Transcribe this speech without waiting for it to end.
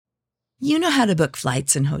You know how to book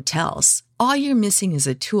flights and hotels. All you're missing is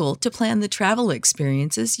a tool to plan the travel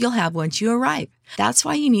experiences you'll have once you arrive. That's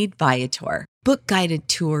why you need Viator. Book guided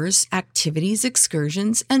tours, activities,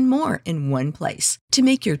 excursions, and more in one place to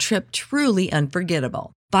make your trip truly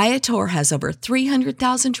unforgettable. Viator has over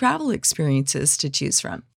 300,000 travel experiences to choose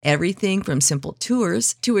from. Everything from simple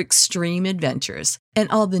tours to extreme adventures and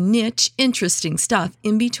all the niche, interesting stuff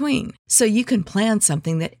in between. So you can plan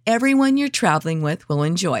something that everyone you're traveling with will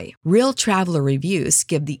enjoy. Real traveler reviews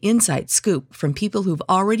give the inside scoop from people who've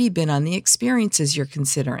already been on the experiences you're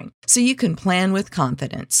considering. So you can plan with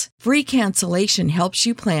confidence. Free cancellation helps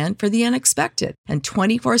you plan for the unexpected. And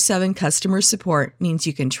 24/7 customer support means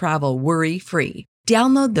you can travel worry-free.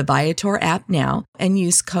 Download the Viator app now and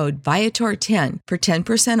use code Viator10 for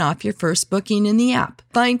 10% off your first booking in the app.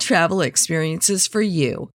 Find travel experiences for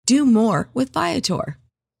you. Do more with Viator.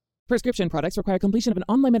 Prescription products require completion of an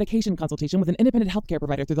online medication consultation with an independent healthcare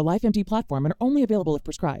provider through the LifeMD platform and are only available if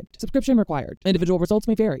prescribed. Subscription required. Individual results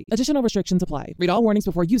may vary. Additional restrictions apply. Read all warnings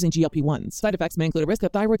before using GLP-1s. Side effects may include a risk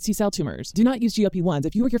of thyroid C-cell tumors. Do not use GLP-1s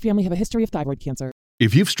if you or your family have a history of thyroid cancer.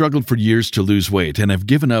 If you've struggled for years to lose weight and have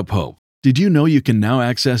given up hope, did you know you can now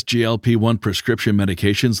access GLP-1 prescription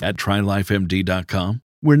medications at TryLifeMD.com?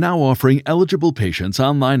 We're now offering eligible patients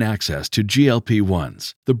online access to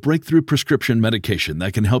GLP-1s, the breakthrough prescription medication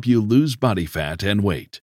that can help you lose body fat and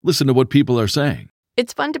weight. Listen to what people are saying.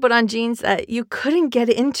 It's fun to put on jeans that you couldn't get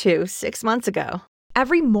into 6 months ago.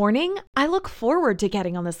 Every morning, I look forward to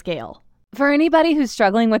getting on the scale. For anybody who's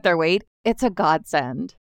struggling with their weight, it's a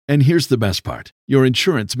godsend. And here's the best part. Your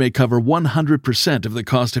insurance may cover 100% of the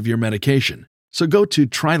cost of your medication. So go to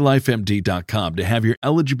TryLifeMD.com to have your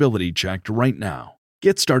eligibility checked right now.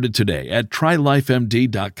 Get started today at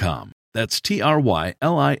TryLifeMD.com. That's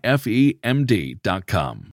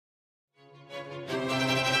TryLifeMD.com.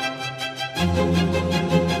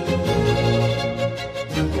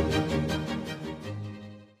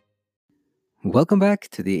 Welcome back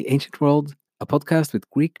to The Ancient World, a podcast with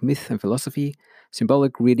Greek myth and philosophy,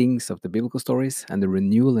 symbolic readings of the biblical stories, and the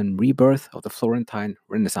renewal and rebirth of the Florentine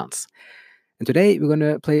Renaissance. And today we're going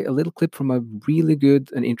to play a little clip from a really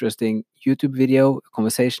good and interesting YouTube video, a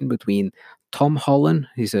conversation between Tom Holland.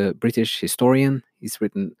 He's a British historian. He's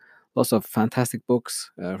written lots of fantastic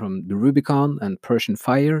books from The Rubicon and Persian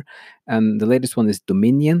Fire. And the latest one is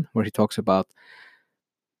Dominion, where he talks about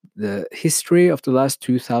the history of the last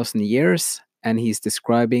 2,000 years. And he's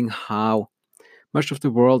describing how much of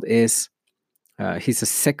the world is, he's a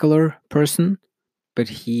secular person, but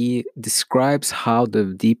he describes how the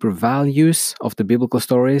deeper values of the biblical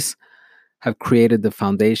stories have created the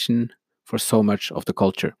foundation for so much of the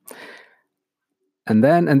culture. And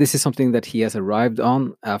this is something that he has arrived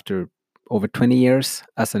on after over 20 years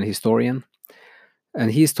as an historian.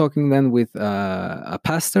 And he's talking then with a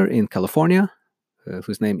pastor in California,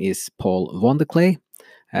 whose name is Paul Wondeclay.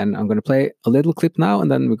 And I'm going to play a little clip now, and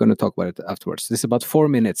then we're going to talk about it afterwards. This is about 4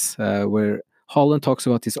 minutes where Holland talks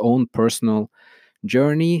about his own personal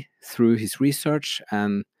journey through his research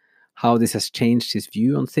and how this has changed his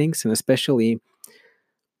view on things, and especially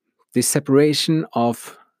this separation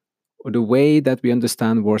of the way that we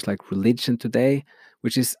understand words like religion today,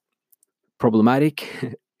 which is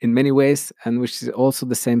problematic in many ways, and which is also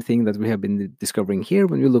the same thing that we have been discovering here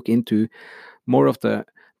when we look into more of the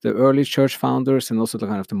early church founders and also the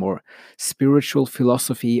kind of the more spiritual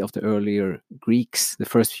philosophy of the earlier Greeks, the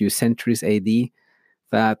first few centuries AD,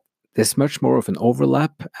 that there's much more of an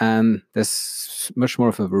overlap and there's much more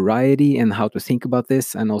of a variety in how to think about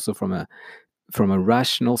this, and also from a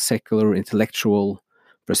rational, secular, intellectual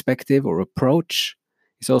perspective or approach.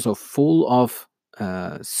 It's also full of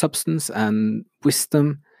substance and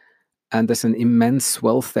wisdom, and there's an immense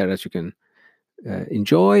wealth there that you can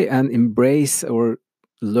enjoy and embrace or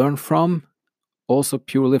learn from, also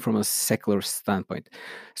purely from a secular standpoint.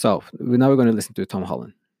 So now we're going to listen to Tom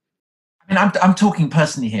Holland. I mean, I'm talking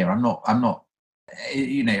personally here. I'm not,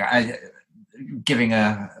 giving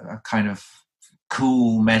a kind of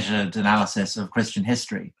cool, measured analysis of Christian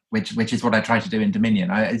history, which is what I try to do in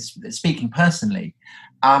Dominion. It's speaking personally.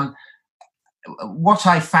 What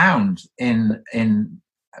I found in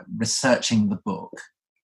researching the book,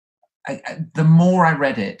 the more I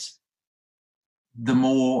read it, the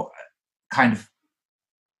more kind of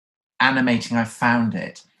animating I found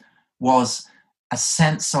it, was a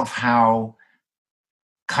sense of how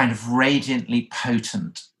kind of radiantly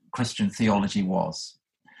potent Christian theology was.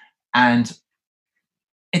 And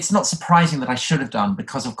it's not surprising that I should have done,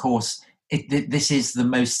 because, of course, this is the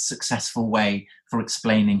most successful way for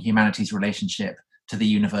explaining humanity's relationship to the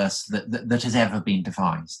universe that has ever been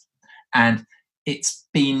devised. And it's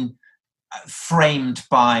been framed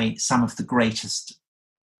by some of the greatest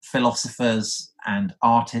philosophers and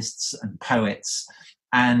artists and poets.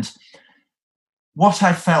 And what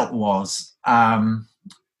I felt was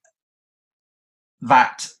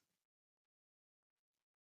that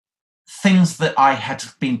things that I had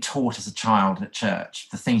been taught as a child at church,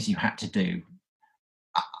 the things you had to do,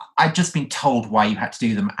 I'd just been told why you had to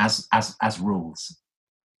do them as rules.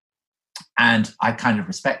 And I kind of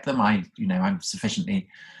respect them. I'm sufficiently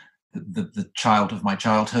the child of my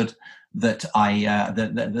childhood that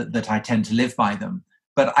that I tend to live by them.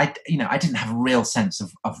 But I didn't have a real sense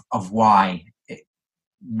of why,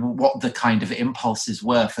 what the kind of impulses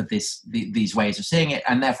were for these ways of seeing it,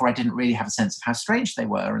 and therefore I didn't really have a sense of how strange they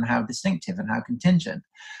were and how distinctive and how contingent.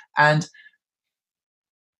 And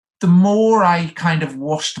the more I kind of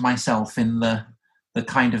washed myself in the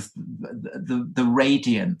kind of the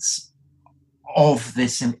radiance of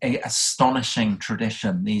this astonishing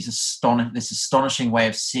tradition, this astonishing way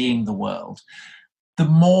of seeing the world, the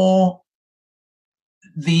more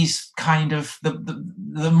these kind of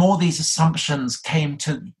the more these assumptions came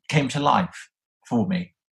to life for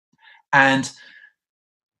me. And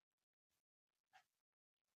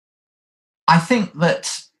I think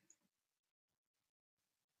that's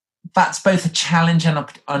both a challenge and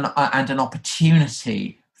an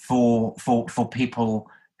opportunity for people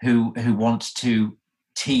who want to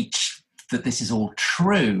teach that this is all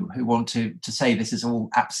true, who want to say this is all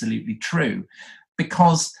absolutely true,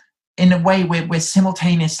 because in a way we're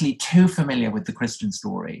simultaneously too familiar with the Christian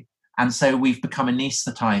story, and so we've become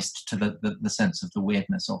anesthetized to the sense of the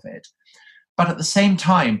weirdness of it. But at the same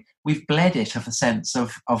time, we've bled it of a sense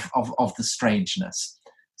of the strangeness.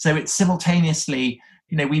 So it's simultaneously,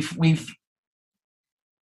 we've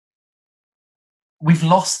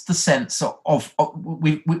lost the sense of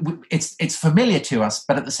it's familiar to us,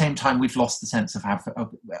 but at the same time we've lost the sense of how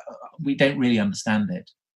we don't really understand it.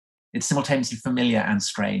 It's simultaneously familiar and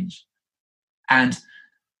strange. And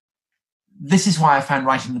this is why I found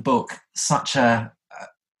writing the book such a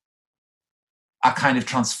kind of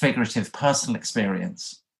transfigurative personal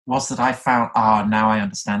experience, was that I found, now I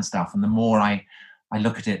understand stuff. And the more I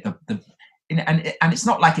look at it, and it's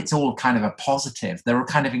not like it's all kind of a positive. There are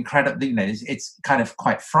kind of incredible, it's kind of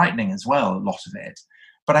quite frightening as well, a lot of it.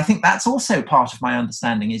 But I think that's also part of my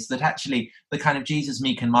understanding, is that actually the kind of Jesus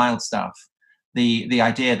meek and mild stuff, the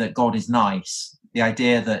idea that God is nice, the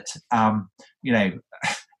idea that,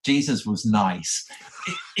 Jesus was nice,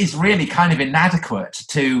 is really kind of inadequate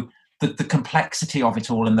to the complexity of it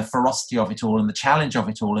all, and the ferocity of it all, and the challenge of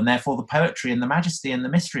it all, and therefore the poetry and the majesty and the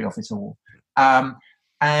mystery of it all.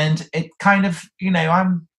 And it kind of,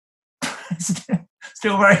 I'm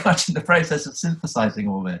still very much in the process of synthesizing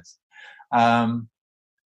all this. But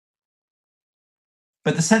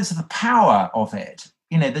the sense of the power of it,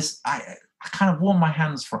 I kind of warm my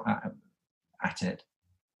hands at it.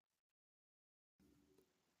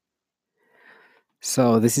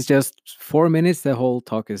 So this is just 4 minutes. The whole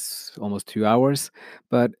talk is almost 2 hours.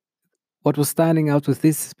 But what was standing out with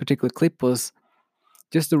this particular clip was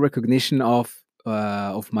just the recognition of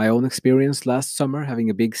my own experience last summer,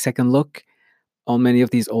 having a big second look on many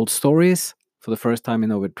of these old stories for the first time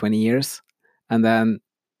in over 20 years, and then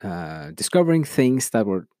discovering things that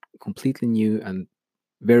were completely new and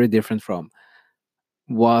very different from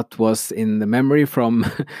what was in the memory from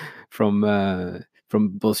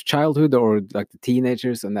both childhood or like the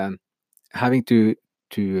teenagers, and then having to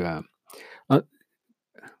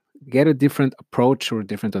get a different approach or a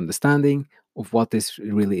different understanding of what this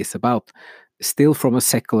really is about, still from a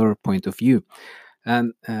secular point of view.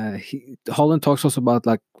 And Holland talks also about,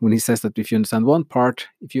 like, when he says that if you understand one part,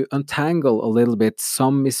 if you untangle a little bit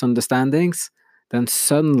some misunderstandings, then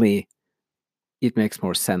suddenly it makes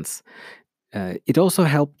more sense. It also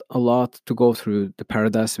helped a lot to go through the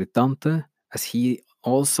Paradise with Dante, as he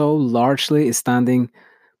also largely is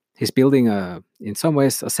he's building in some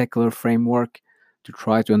ways a secular framework to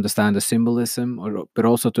try to understand the symbolism, but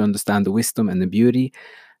also to understand the wisdom and the beauty.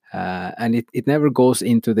 And it never goes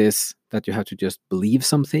into this that you have to just believe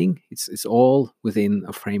something. It's all within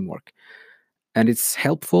a framework, and it's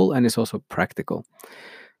helpful, and it's also practical.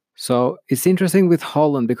 So it's interesting with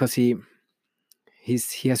Holland, because he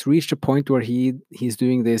has reached a point where he's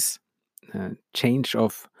doing this change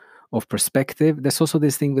of perspective. There's also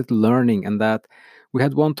this thing with learning, and that we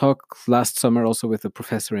had one talk last summer also with a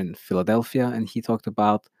professor in Philadelphia, and he talked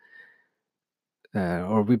about,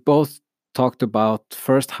 or we both talked about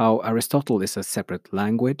first how Aristotle is a separate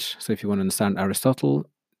language. So if you want to understand Aristotle,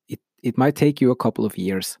 it might take you a couple of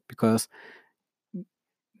years, because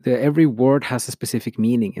every word has a specific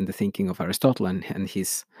meaning in the thinking of Aristotle, and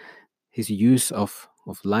his use of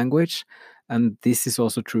of language, and this is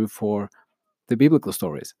also true for the biblical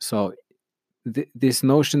stories. So this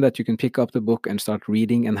notion that you can pick up the book and start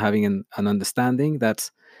reading and having an understanding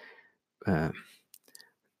that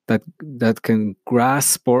can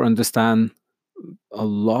grasp or understand a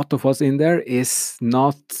lot of what's in there is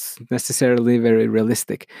not necessarily very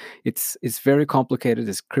realistic. It's very complicated,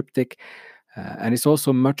 it's cryptic, and it's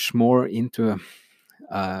also much more into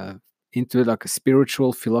like a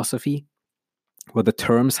spiritual philosophy where the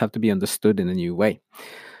terms have to be understood in a new way.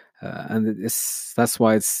 And that's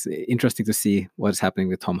why it's interesting to see what's happening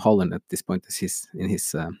with Tom Holland at this point, as he's in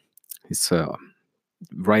his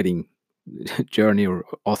writing journey or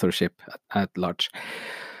authorship at large.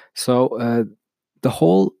 So the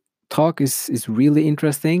whole talk is really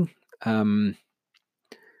interesting. We'd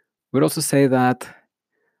also say that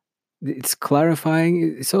it's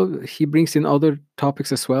clarifying. So he brings in other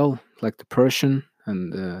topics as well, like the Persian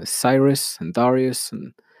and Cyrus and Darius,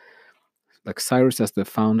 and like Cyrus as the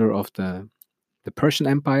founder of the Persian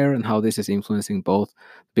Empire, and how this is influencing both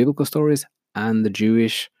biblical stories and the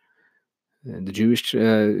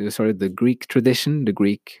Greek tradition, the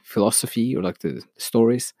Greek philosophy, or like the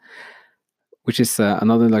stories, which is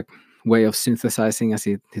another like way of synthesizing, as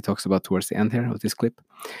he talks about towards the end here of this clip.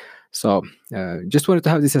 So just wanted to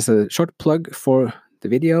have this as a short plug for the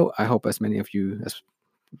video. I hope as many of you as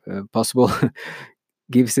possible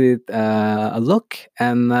gives it a look,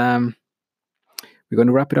 and we're going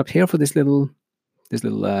to wrap it up here for this little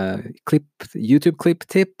clip, YouTube clip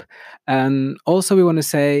tip. And also we want to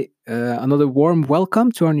say another warm welcome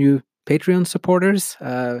to our new Patreon supporters.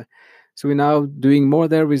 So we're now doing more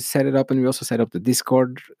there. We set it up, and we also set up the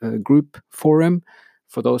Discord group forum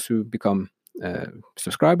for those who become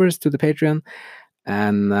subscribers to the Patreon.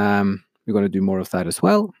 And we're going to do more of that as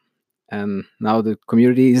well. And now the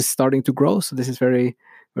community is starting to grow, so this is very,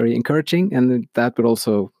 very encouraging, and that would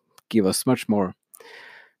also give us much more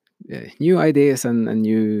new ideas and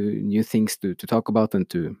new things to talk about and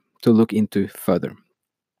to look into further.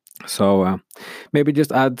 So maybe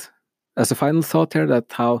just add as a final thought here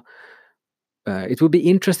that how it would be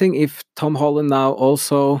interesting if Tom Holland now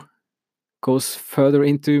also goes further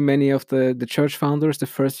into many of the church founders, the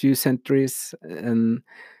first few centuries, and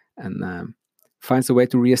finds a way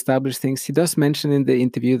to reestablish things. He does mention in the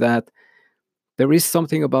interview that there is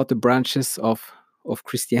something about the branches of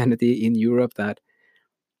Christianity in Europe that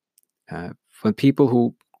when people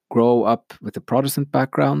who grow up with a Protestant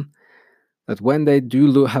background, that when they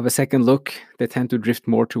do have a second look, they tend to drift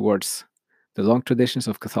more towards the long traditions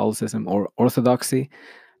of Catholicism or Orthodoxy,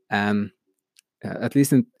 and at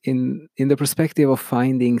least in the perspective of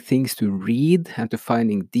finding things to read and to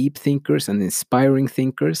finding deep thinkers and inspiring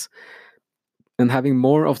thinkers, and having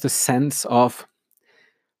more of the sense of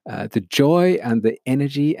the joy and the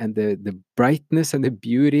energy and the brightness and the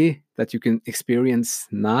beauty that you can experience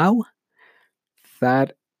now,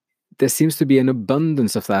 that there seems to be an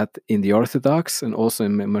abundance of that in the Orthodox and also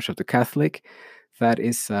in much of the Catholic. That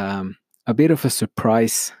is a bit of a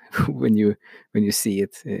surprise when you see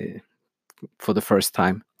it for the first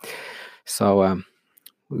time. So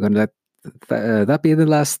we're going to let that be the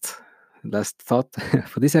last thought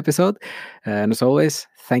for this episode. And as always,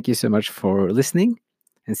 thank you so much for listening,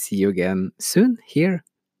 and see you again soon here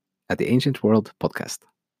at the Ancient World Podcast.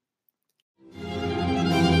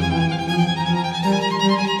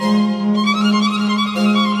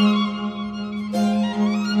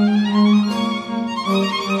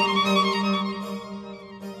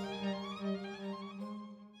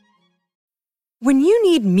 When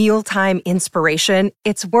you need mealtime inspiration,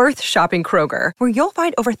 it's worth shopping Kroger, where you'll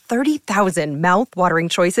find over 30,000 mouth-watering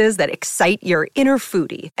choices that excite your inner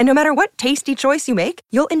foodie. And no matter what tasty choice you make,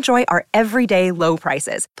 you'll enjoy our everyday low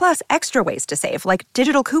prices, plus extra ways to save, like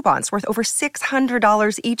digital coupons worth over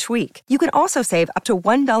 $600 each week. You can also save up to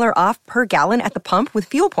 $1 off per gallon at the pump with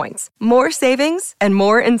fuel points. More savings and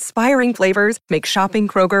more inspiring flavors make shopping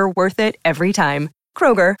Kroger worth it every time.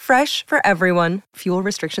 Kroger, fresh for everyone. Fuel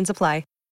restrictions apply.